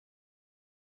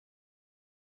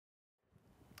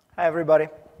Hi, everybody.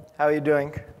 How are you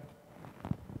doing?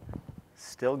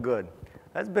 Still good.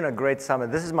 That's been a great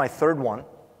summit. This is my third one.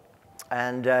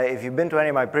 And if you've been to any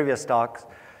of my previous talks,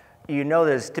 you know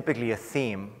there's typically a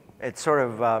theme. It's sort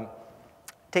of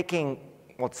taking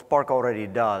what Spark already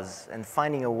does and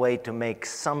finding a way to make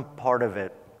some part of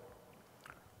it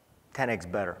 10x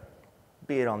better,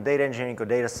 be it on data engineering or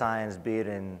data science, be it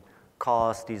in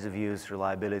cost, ease of use,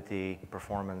 reliability,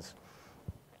 performance.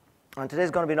 And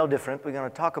today's going to be no different. We're going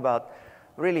to talk about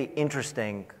really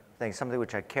interesting things, something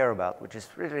which I care about, which is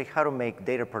really how to make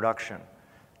data production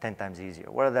 10 times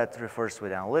easier, whether that refers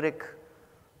with analytic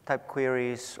type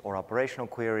queries or operational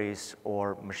queries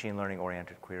or machine learning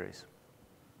oriented queries.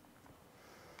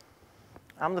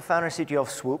 I'm the founder and CTO of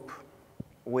Swoop.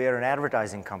 We're an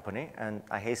advertising company, and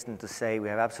I hasten to say we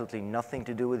have absolutely nothing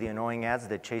to do with the annoying ads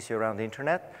that chase you around the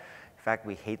internet. In fact,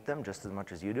 we hate them just as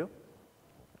much as you do.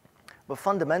 But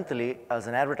fundamentally, as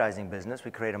an advertising business,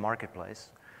 we create a marketplace.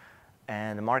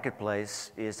 And the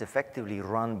marketplace is effectively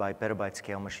run by petabyte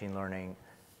scale machine learning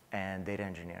and data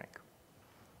engineering.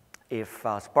 If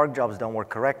Spark jobs don't work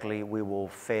correctly, we will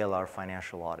fail our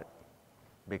financial audit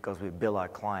because we bill our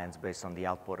clients based on the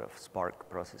output of Spark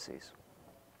processes.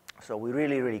 So we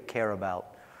really, really care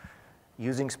about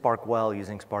using Spark well,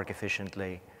 using Spark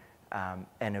efficiently,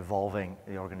 and evolving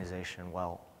the organization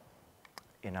well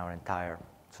in our entire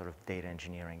sort of data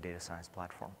engineering, data science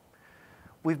platform.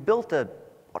 We've built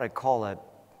what I call a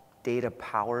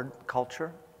data-powered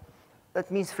culture. That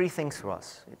means three things for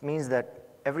us. It means that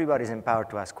everybody's empowered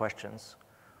to ask questions.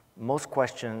 Most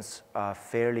questions are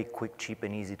fairly quick, cheap,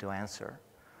 and easy to answer.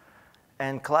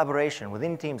 And collaboration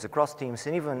within teams, across teams,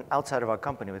 and even outside of our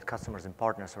company with customers and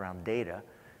partners around data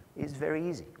is very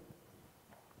easy.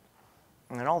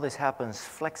 And all this happens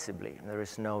flexibly. There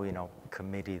is no,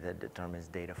 committee that determines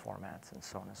data formats and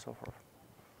so on and so forth.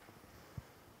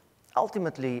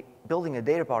 Ultimately, building a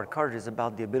data-powered culture is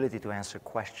about the ability to answer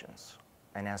questions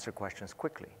and answer questions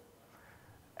quickly.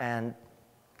 And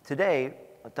today,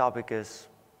 the topic is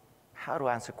how to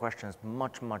answer questions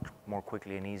much, much more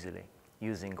quickly and easily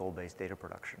using goal-based data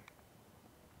production.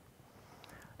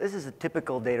 This is a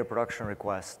typical data production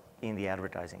request in the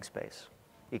advertising space.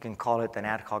 You can call it an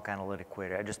ad hoc analytic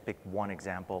query. I just picked one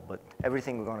example, but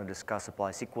everything we're going to discuss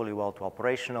applies equally well to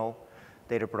operational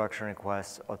data production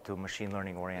requests or to machine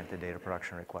learning-oriented data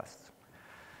production requests.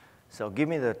 So give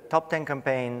me the top 10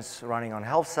 campaigns running on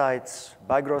health sites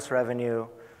by gross revenue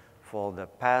for the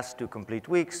past 2 complete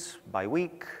weeks by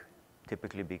week,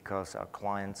 typically because our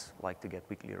clients like to get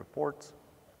weekly reports.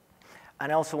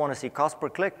 And I also want to see cost per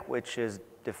click, which is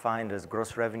defined as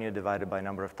gross revenue divided by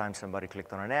number of times somebody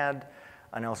clicked on an ad.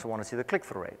 And I also want to see the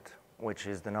click-through rate, which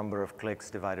is the number of clicks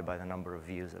divided by the number of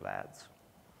views of ads.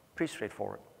 Pretty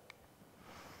straightforward.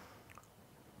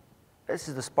 This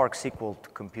is the Spark SQL to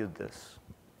compute this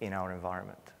in our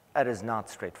environment. That is not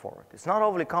straightforward. It's not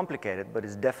overly complicated, but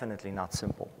it's definitely not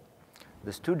simple.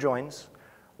 There's 2 joins,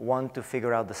 one to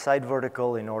figure out the site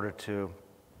vertical in order to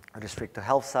restrict to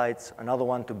health sites, another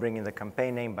one to bring in the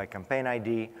campaign name by campaign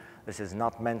ID. This is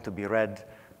not meant to be read.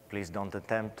 Please don't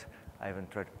attempt. I haven't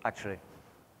tried. Actually,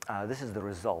 this is the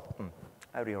result.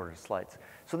 I reordered slides.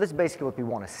 So this is basically what we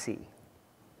want to see,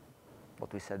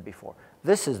 what we said before.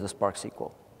 This is the Spark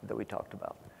SQL that we talked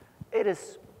about. It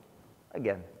is,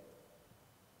 again,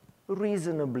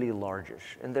 reasonably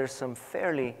largish. And there's some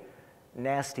fairly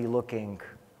nasty-looking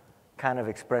kind of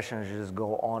expressions that just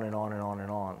go on and on and on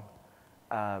and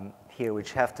on here,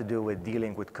 which have to do with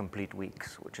dealing with complete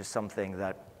weeks, which is something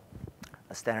that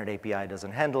a standard API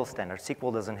doesn't handle, standard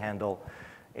SQL doesn't handle.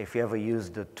 If you ever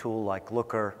used a tool like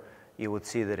Looker, you would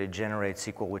see that it generates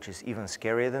SQL, which is even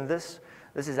scarier than this.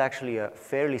 This is actually a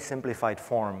fairly simplified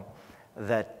form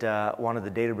that one of the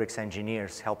Databricks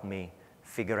engineers helped me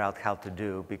figure out how to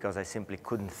do because I simply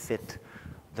couldn't fit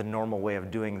the normal way of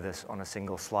doing this on a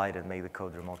single slide and make the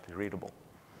code remotely readable.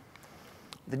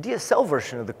 The DSL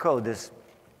version of the code is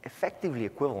effectively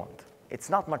equivalent. It's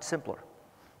not much simpler.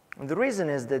 And the reason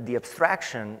is that the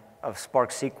abstraction of Spark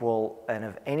SQL and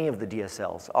of any of the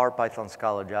DSLs, R, Python,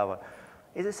 Scala, Java,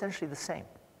 is essentially the same.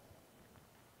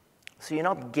 So you're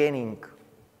not gaining,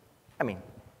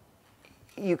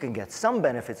 you can get some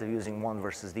benefits of using one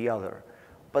versus the other,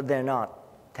 but they're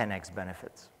not 10x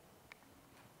benefits.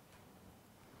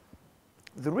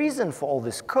 The reason for all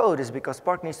this code is because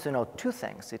Spark needs to know 2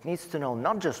 things. It needs to know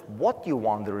not just what you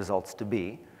want the results to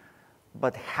be,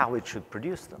 but how it should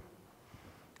produce them.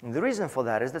 And the reason for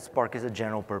that is that Spark is a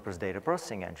general-purpose data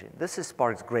processing engine. This is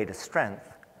Spark's greatest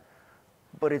strength,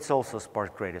 but it's also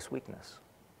Spark's greatest weakness.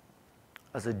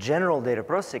 As a general data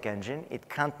processing engine, it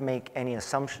can't make any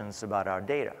assumptions about our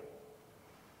data.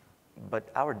 But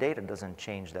our data doesn't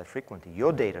change that frequently.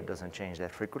 Your data doesn't change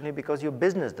that frequently because your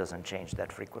business doesn't change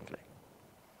that frequently.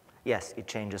 Yes, it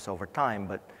changes over time,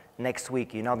 but next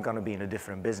week you're not going to be in a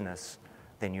different business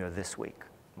than you're this week,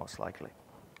 most likely.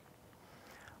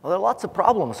 Well, there are lots of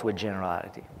problems with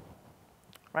generality,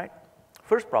 right?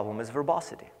 First problem is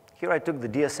verbosity. Here I took the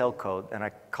DSL code and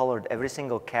I colored every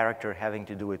single character having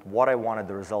to do with what I wanted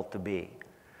the result to be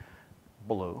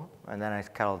blue, and then I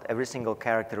colored every single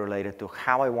character related to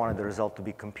how I wanted the result to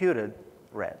be computed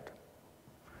red.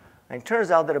 And it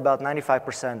turns out that about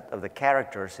 95% of the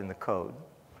characters in the code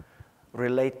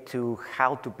relate to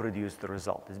how to produce the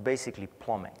result. It's basically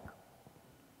plumbing.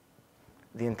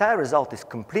 The entire result is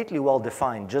completely well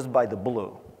defined just by the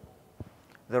blue.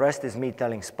 The rest is me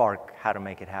telling Spark how to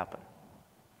make it happen.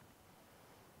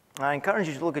 I encourage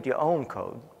you to look at your own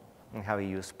code and how you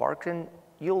use Spark, and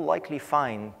you'll likely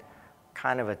find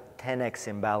kind of a 10x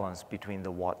imbalance between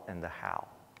the what and the how.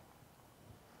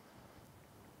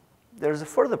 There's a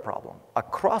further problem.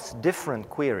 Across different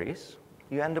queries,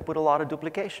 you end up with a lot of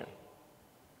duplication.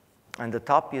 At the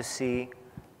top, you see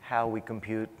how we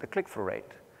compute the click-through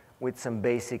rate with some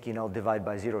basic, divide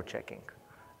by zero checking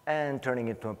and turning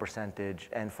it to a percentage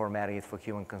and formatting it for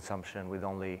human consumption with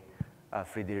only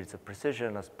 3 digits of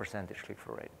precision as percentage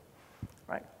click-through rate,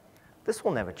 right? This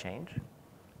will never change.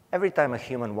 Every time a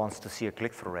human wants to see a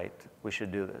click-through rate, we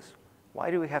should do this.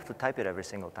 Why do we have to type it every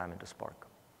single time into Spark?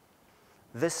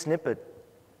 This snippet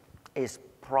is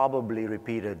probably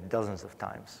repeated dozens of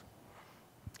times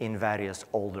in various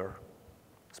older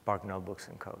Spark notebooks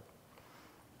and code.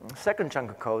 The second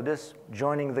chunk of code is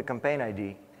joining the campaign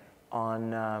ID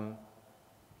on,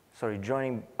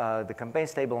 joining the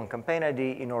campaigns table on campaign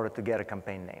ID in order to get a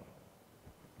campaign name,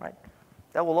 right?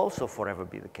 That will also forever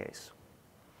be the case.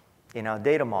 In our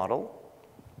data model,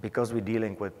 because we're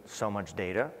dealing with so much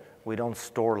data, we don't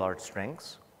store large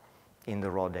strings in the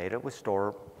raw data, we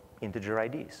store integer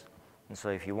IDs. And so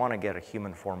if you want to get a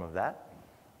human form of that,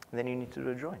 then you need to do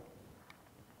a join.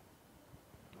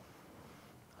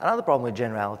 Another problem with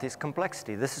generality is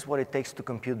complexity. This is what it takes to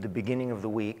compute the beginning of the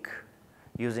week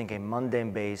using a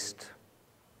Monday-based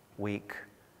week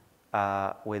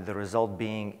with the result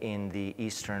being in the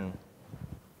East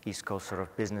Coast sort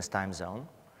of business time zone,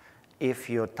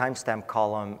 if your timestamp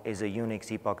column is a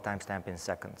Unix epoch timestamp in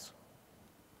seconds.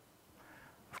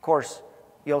 Of course,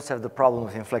 you also have the problem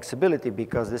of inflexibility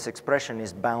because this expression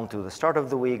is bound to the start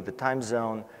of the week, the time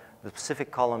zone, the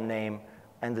specific column name,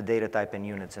 and the data type and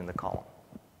units in the column.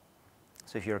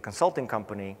 So if you're a consulting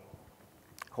company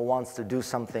who wants to do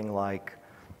something like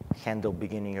handle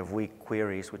beginning of week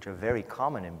queries, which are very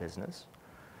common in business,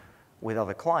 with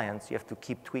other clients, you have to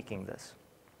keep tweaking this.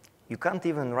 You can't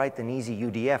even write an easy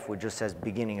UDF which just says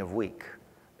beginning of week,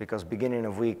 because beginning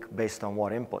of week based on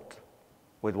what input,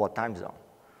 with what time zone.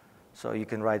 So you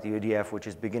can write the UDF which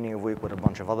is beginning of week with a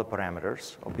bunch of other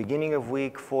parameters, or beginning of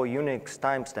week for Unix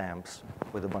timestamps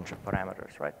with a bunch of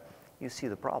parameters, right? You see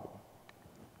the problem.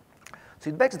 So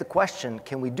it begs the question,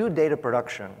 can we do data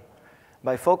production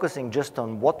by focusing just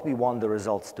on what we want the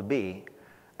results to be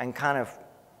and kind of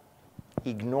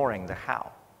ignoring the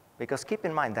how? Because keep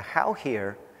in mind, the how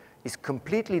here is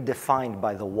completely defined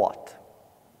by the what.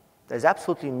 There's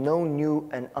absolutely no new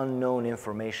and unknown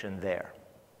information there.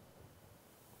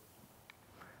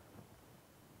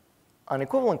 An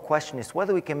equivalent question is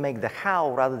whether we can make the how,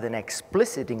 rather than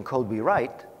explicit in code we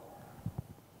write,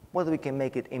 whether we can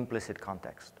make it implicit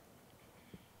context.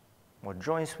 What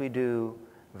joins we do,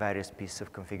 various pieces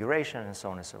of configuration, and so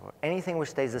on and so forth. Anything which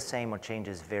stays the same or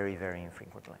changes very, very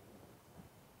infrequently.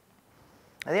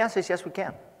 And the answer is yes, we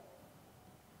can.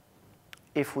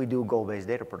 If we do goal-based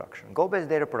data production. Goal-based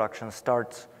data production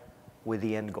starts with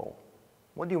the end goal.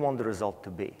 What do you want the result to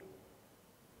be?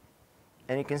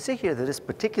 And you can see here that this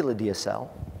particular DSL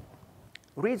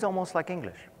reads almost like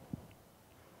English.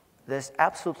 There's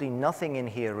absolutely nothing in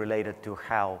here related to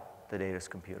how the data is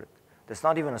computed. There's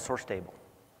not even a source table,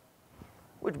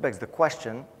 which begs the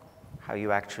question, how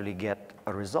you actually get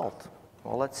a result.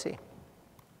 Well, let's see.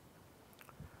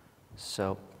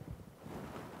 So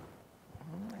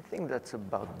I think that's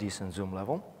about decent zoom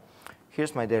level.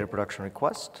 Here's my data production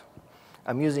request.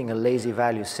 I'm using a lazy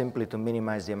value simply to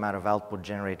minimize the amount of output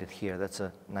generated here. That's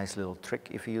a nice little trick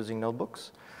if you're using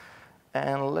notebooks.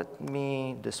 And let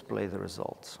me display the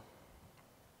results.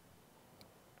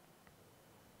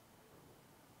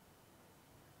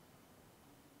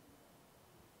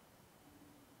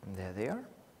 And there they are.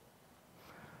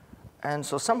 And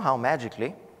so somehow,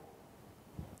 magically,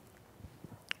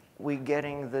 we're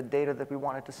getting the data that we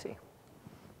wanted to see.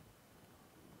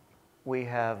 We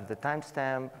have the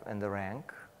timestamp and the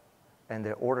rank, and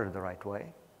they're ordered the right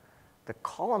way. The The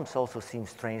columns also seem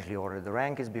strangely ordered. The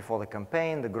rank is before the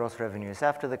campaign, the gross revenue is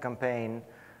after the campaign,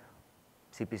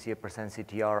 CPC, percent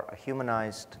CTR are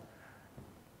humanized,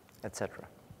 etc.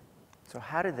 So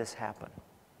how did this happen?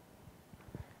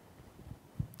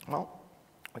 Well,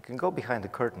 we can go behind the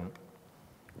curtain,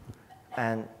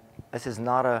 and this is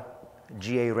not a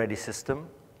GA-ready system,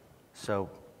 so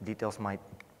details might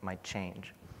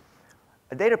change.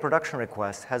 A data production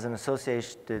request has an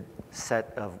associated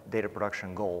set of data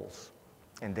production goals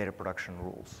and data production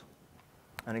rules.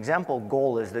 An example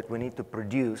goal is that we need to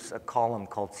produce a column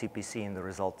called CPC in the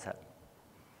result set.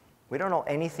 We don't know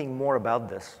anything more about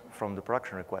this from the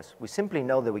production request. We simply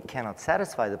know that we cannot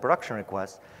satisfy the production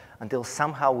request until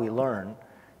somehow we learn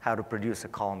how to produce a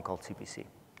column called CPC.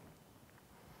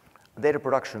 A data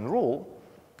production rule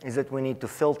is that we need to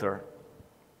filter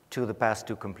to the past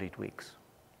 2 complete weeks.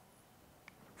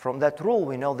 From that rule,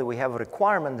 we know that we have a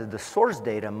requirement that the source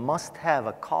data must have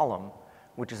a column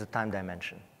which is a time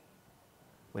dimension.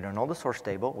 We don't know the source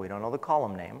table, we don't know the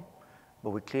column name,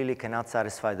 but we clearly cannot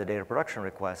satisfy the data production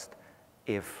request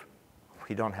if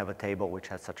we don't have a table which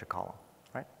has such a column,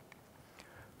 right?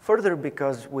 Further,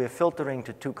 because we're filtering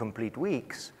to 2 complete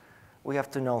weeks, we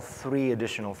have to know 3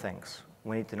 additional things.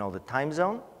 We need to know the time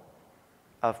zone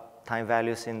of time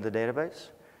values in the database.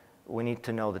 We need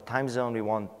to know the time zone we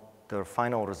want the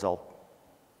final result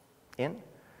in,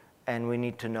 and we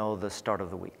need to know the start of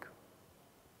the week.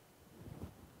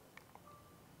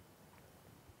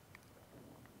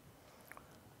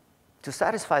 To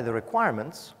satisfy the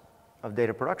requirements of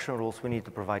data production rules, we need to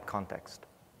provide context.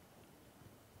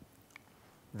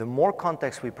 The more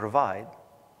context we provide,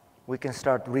 we can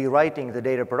start rewriting the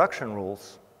data production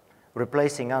rules,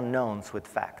 replacing unknowns with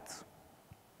facts.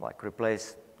 Like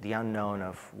replace the unknown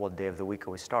of what day of the week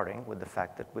are we starting with the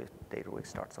fact that data week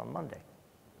starts on Monday.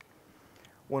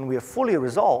 When we are fully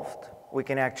resolved, we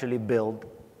can actually build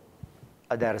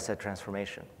a dataset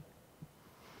transformation.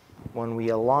 When we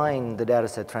align the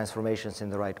dataset transformations in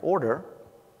the right order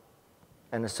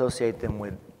and associate them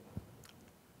with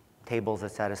tables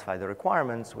that satisfy the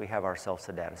requirements, we have ourselves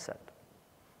a dataset.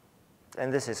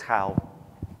 And this is how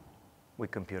we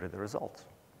computed the results.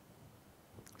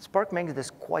 Spark makes this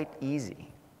quite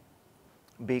easy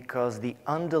because the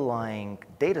underlying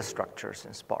data structures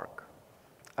in Spark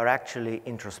are actually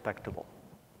introspectable.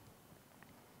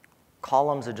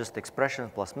 Columns are just expressions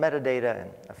plus metadata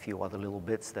and a few other little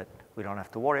bits that we don't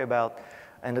have to worry about.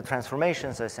 And the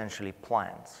transformations are essentially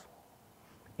plans.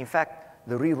 In fact,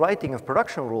 the rewriting of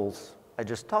production rules I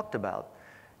just talked about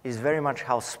is very much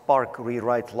how Spark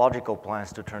rewrites logical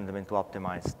plans to turn them into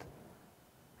optimized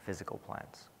physical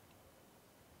plans.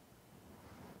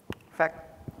 In fact,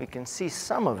 we can see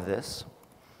some of this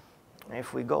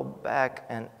if we go back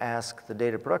and ask the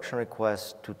data production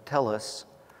request to tell us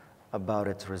about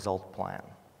its result plan.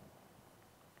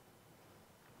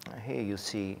 Here you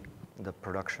see the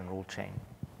production rule chain.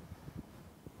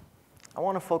 I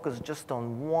want to focus just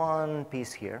on one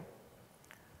piece here,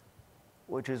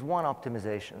 which is one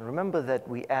optimization. Remember that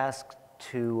we asked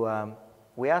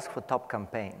for top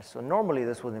campaigns. So normally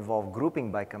this would involve grouping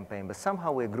by campaign, but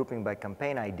somehow we're grouping by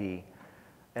campaign ID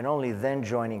and only then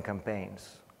joining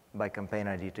campaigns by campaign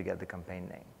ID to get the campaign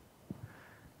name.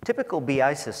 Typical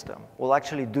BI system will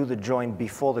actually do the join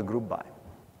before the group by.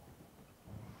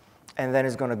 And then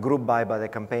it's going to group by the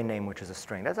campaign name, which is a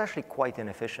string. That's actually quite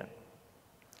inefficient.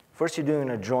 First, you're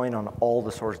doing a join on all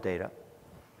the source data.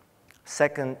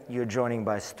 Second, you're joining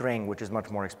by string, which is much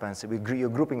more expensive. You're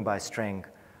grouping by string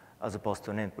as opposed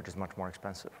to an int, which is much more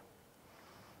expensive.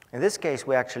 In this case,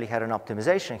 we actually had an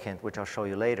optimization hint, which I'll show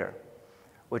you later,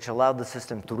 which allowed the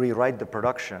system to rewrite the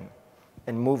production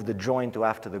and move the join to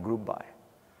after the group by.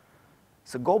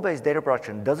 So goal-based data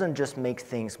production doesn't just make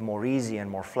things more easy and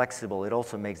more flexible, it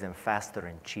also makes them faster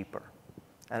and cheaper.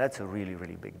 And that's a really,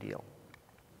 really big deal.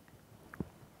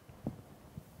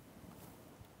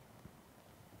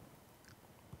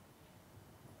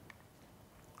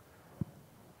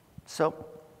 So,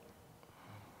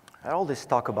 all this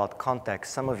talk about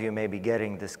context, some of you may be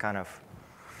getting this kind of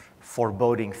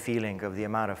foreboding feeling of the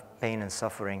amount of pain and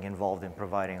suffering involved in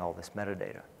providing all this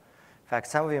metadata. In fact,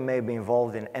 some of you may be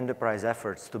involved in enterprise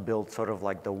efforts to build sort of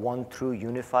like the one true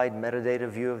unified metadata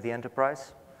view of the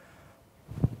enterprise.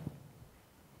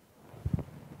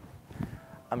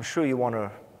 I'm sure you want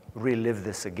to relive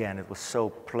this again. It was so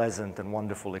pleasant and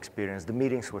wonderful experience. The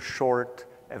meetings were short.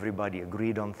 Everybody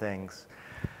agreed on things.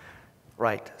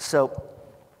 Right, so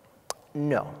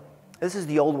no. This is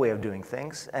the old way of doing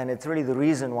things, and it's really the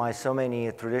reason why so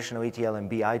many traditional ETL and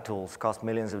BI tools cost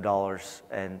millions of dollars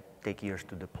and take years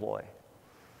to deploy.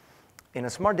 In a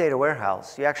smart data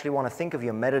warehouse, you actually want to think of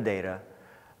your metadata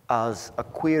as a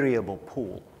queryable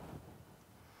pool.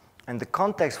 And the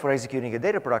context for executing a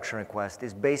data production request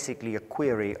is basically a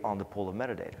query on the pool of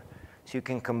metadata. So you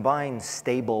can combine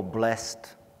stable,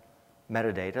 blessed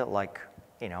metadata, like,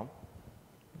 you know,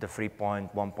 the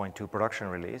 3.1.2 production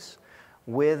release,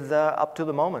 with up to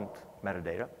the moment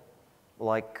metadata,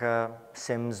 like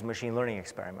Sim's machine learning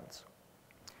experiments.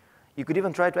 You could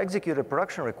even try to execute a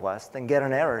production request and get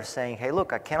an error saying, hey,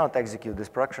 look, I cannot execute this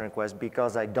production request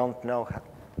because I don't know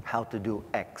how to do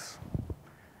X.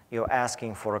 You're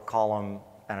asking for a column,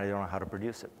 and I don't know how to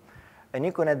produce it. And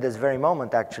you can, at this very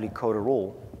moment, actually code a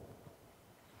rule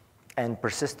and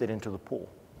persist it into the pool.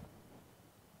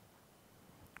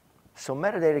 So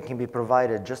metadata can be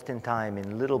provided just in time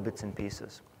in little bits and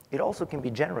pieces. It also can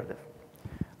be generative.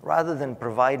 Rather than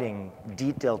providing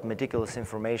detailed, meticulous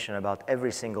information about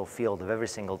every single field of every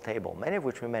single table, many of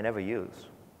which we may never use,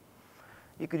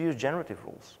 you could use generative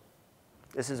rules.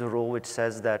 This is a rule which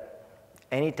says that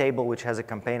any table which has a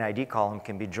campaign ID column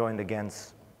can be joined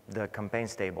against the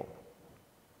campaigns table.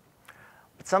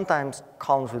 But sometimes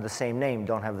columns with the same name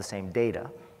don't have the same data.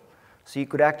 So you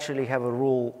could actually have a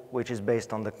rule which is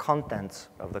based on the contents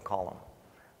of the column.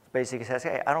 It basically says,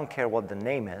 hey, I don't care what the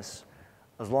name is,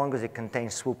 as long as it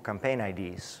contains Swoop campaign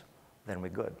IDs, then we're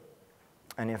good.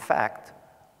 And in fact,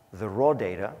 the raw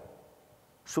data,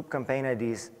 Swoop campaign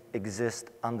IDs exist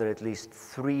under at least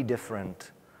 3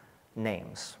 different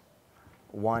names.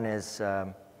 One is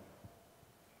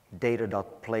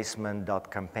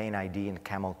data.placement.campaign ID in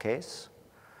camel case.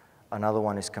 Another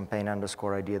one is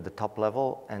campaign_ID at the top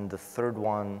level. And the third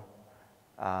one,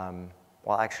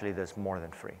 well, actually, there's more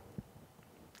than 3,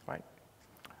 right?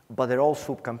 But they're all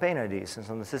Swoop campaign IDs, and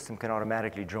so the system can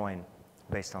automatically join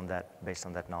based on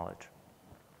that knowledge.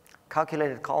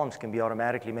 Calculated columns can be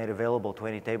automatically made available to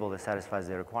any table that satisfies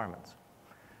their requirements.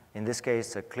 In this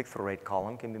case, a click-through rate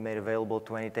column can be made available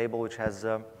to any table which has,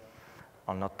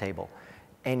 not table,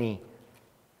 any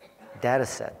data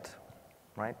set,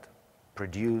 right?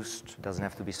 Produced, doesn't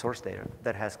have to be source data,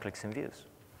 that has clicks and views.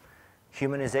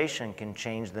 Humanization can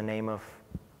change the name of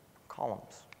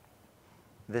columns.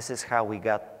 This is how we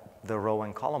got the row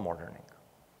and column ordering,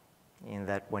 in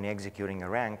that when you're executing a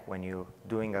rank, when you're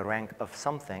doing a rank of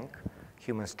something,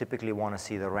 humans typically want to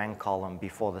see the rank column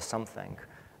before the something,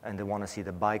 and they want to see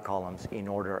the by columns in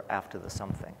order after the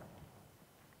something.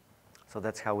 So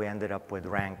that's how we ended up with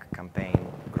rank, campaign,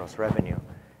 gross revenue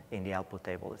in the output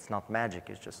table. It's not magic,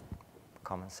 it's just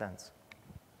common sense.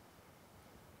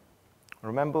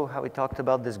 Remember how we talked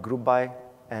about this group by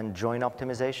and join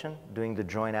optimization, doing the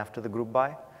join after the group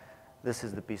by? This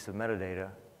is the piece of metadata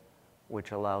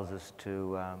which allows us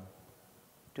to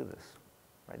do this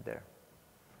right there.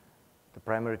 The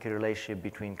primary key relationship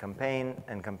between campaign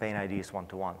and campaign ID is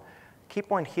 1-to-1. Key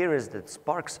point here is that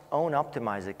Spark's own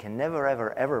optimizer can never,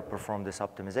 ever, ever perform this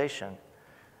optimization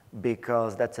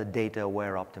because that's a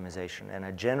data-aware optimization. And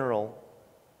a general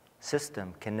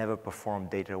system can never perform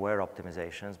data-aware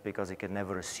optimizations because it can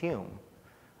never assume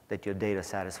that your data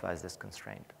satisfies this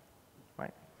constraint,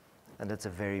 right? And that's a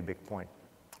very big point.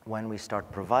 When we start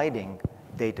providing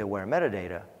data-aware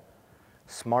metadata,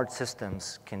 smart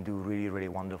systems can do really, really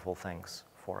wonderful things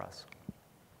for us.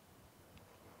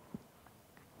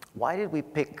 Why did we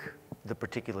pick the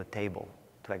particular table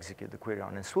to execute the query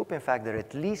on? In Swoop, in fact, there are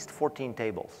at least 14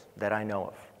 tables that I know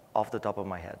of, off the top of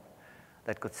my head,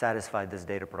 that could satisfy this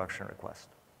data production request.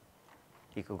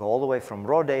 You could go all the way from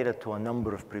raw data to a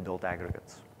number of pre-built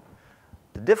aggregates.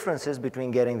 The difference is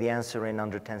between getting the answer in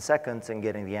under 10 seconds and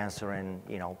getting the answer in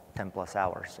 10 plus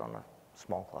hours on a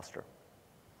small cluster.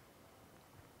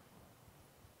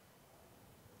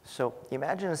 So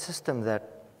imagine a system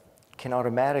that can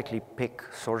automatically pick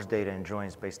source data and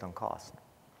joins based on cost.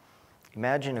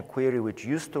 Imagine a query which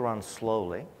used to run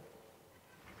slowly,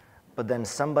 but then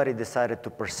somebody decided to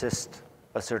persist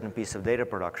a certain piece of data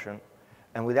production,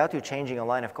 and without you changing a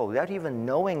line of code, without even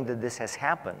knowing that this has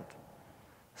happened,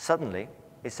 suddenly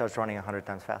it starts running 100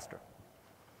 times faster.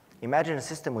 Imagine a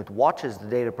system which watches the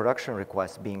data production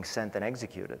requests being sent and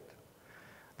executed,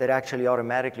 that actually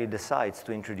automatically decides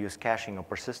to introduce caching or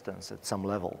persistence at some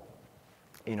level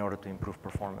in order to improve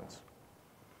performance.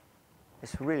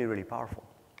 It's really, really powerful.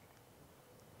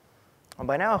 And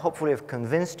by now, hopefully, I've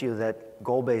convinced you that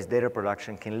goal-based data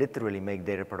production can literally make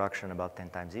data production about 10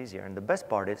 times easier. And the best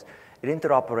part is it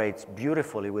interoperates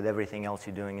beautifully with everything else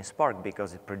you're doing in Spark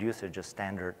because it produces just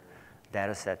standard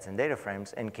data sets and data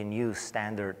frames and can use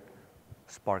standard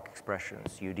Spark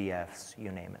expressions, UDFs,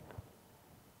 you name it.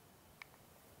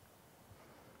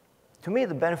 To me,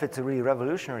 the benefits are really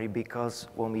revolutionary because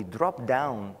when we drop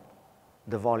down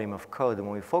the volume of code and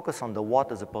when we focus on the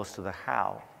what as opposed to the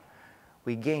how,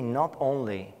 we gain not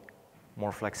only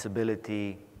more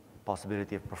flexibility,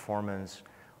 possibility of performance.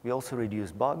 We also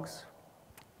reduce bugs.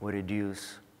 We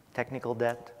reduce technical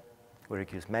debt. We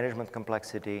reduce management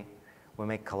complexity. We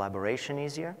make collaboration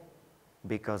easier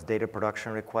because data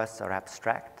production requests are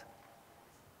abstract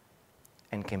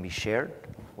and can be shared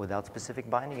without specific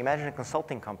binding. Imagine a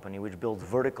consulting company which builds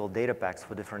vertical data packs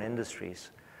for different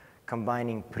industries,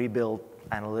 combining pre-built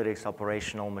analytics,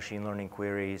 operational machine learning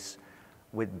queries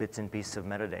with bits and pieces of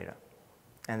metadata.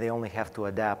 And they only have to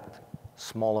adapt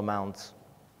small amounts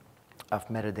of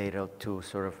metadata to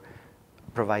sort of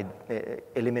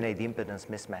eliminate the impedance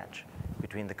mismatch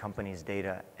between the company's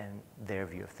data and their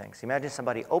view of things. Imagine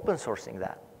somebody open sourcing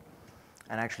that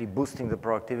and actually boosting the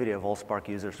productivity of all Spark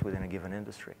users within a given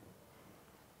industry.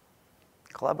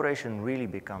 Collaboration really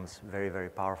becomes very, very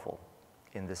powerful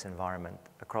in this environment,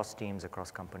 across teams,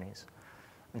 across companies.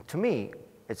 And to me,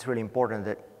 it's really important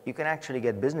that you can actually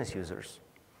get business users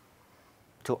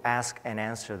to ask and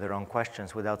answer their own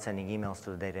questions without sending emails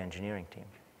to the data engineering team.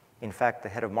 In fact, the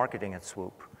head of marketing at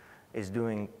Swoop is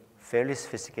doing fairly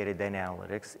sophisticated data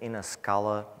analytics in a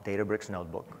Scala Databricks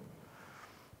notebook.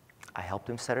 I helped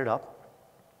him set it up.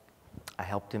 I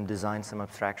helped him design some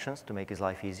abstractions to make his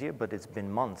life easier, but it's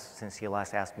been months since he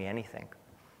last asked me anything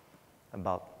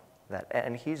about that.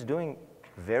 And he's doing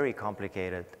very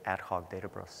complicated ad hoc data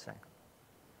processing.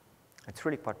 It's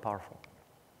really quite powerful.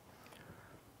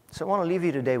 So I want to leave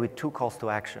you today with 2 calls to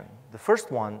action. The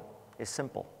first one is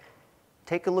simple.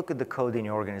 Take a look at the code in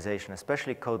your organization,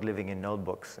 especially code living in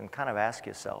notebooks, and kind of ask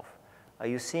yourself, are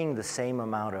you seeing the same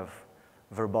amount of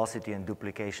verbosity and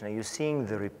duplication? Are you seeing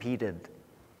the repeated,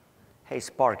 hey,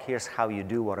 Spark, here's how you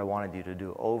do what I wanted you to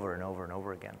do over and over and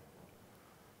over again?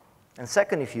 And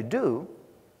second, if you do,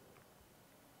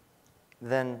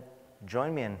 then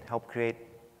join me and help create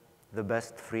the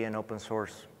best free and open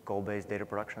source goal-based data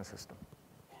production system.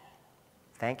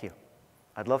 Thank you.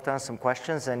 I'd love to answer some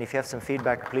questions, and if you have some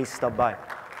feedback, please stop by. Yeah,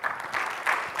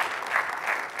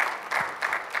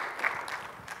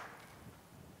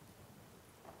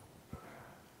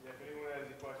 if anyone has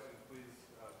any questions, please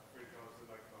feel free to come to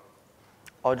the microphone.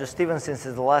 Or just Steven, since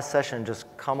it's the last session, just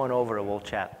come on over and we'll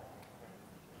chat.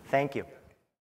 Thank you.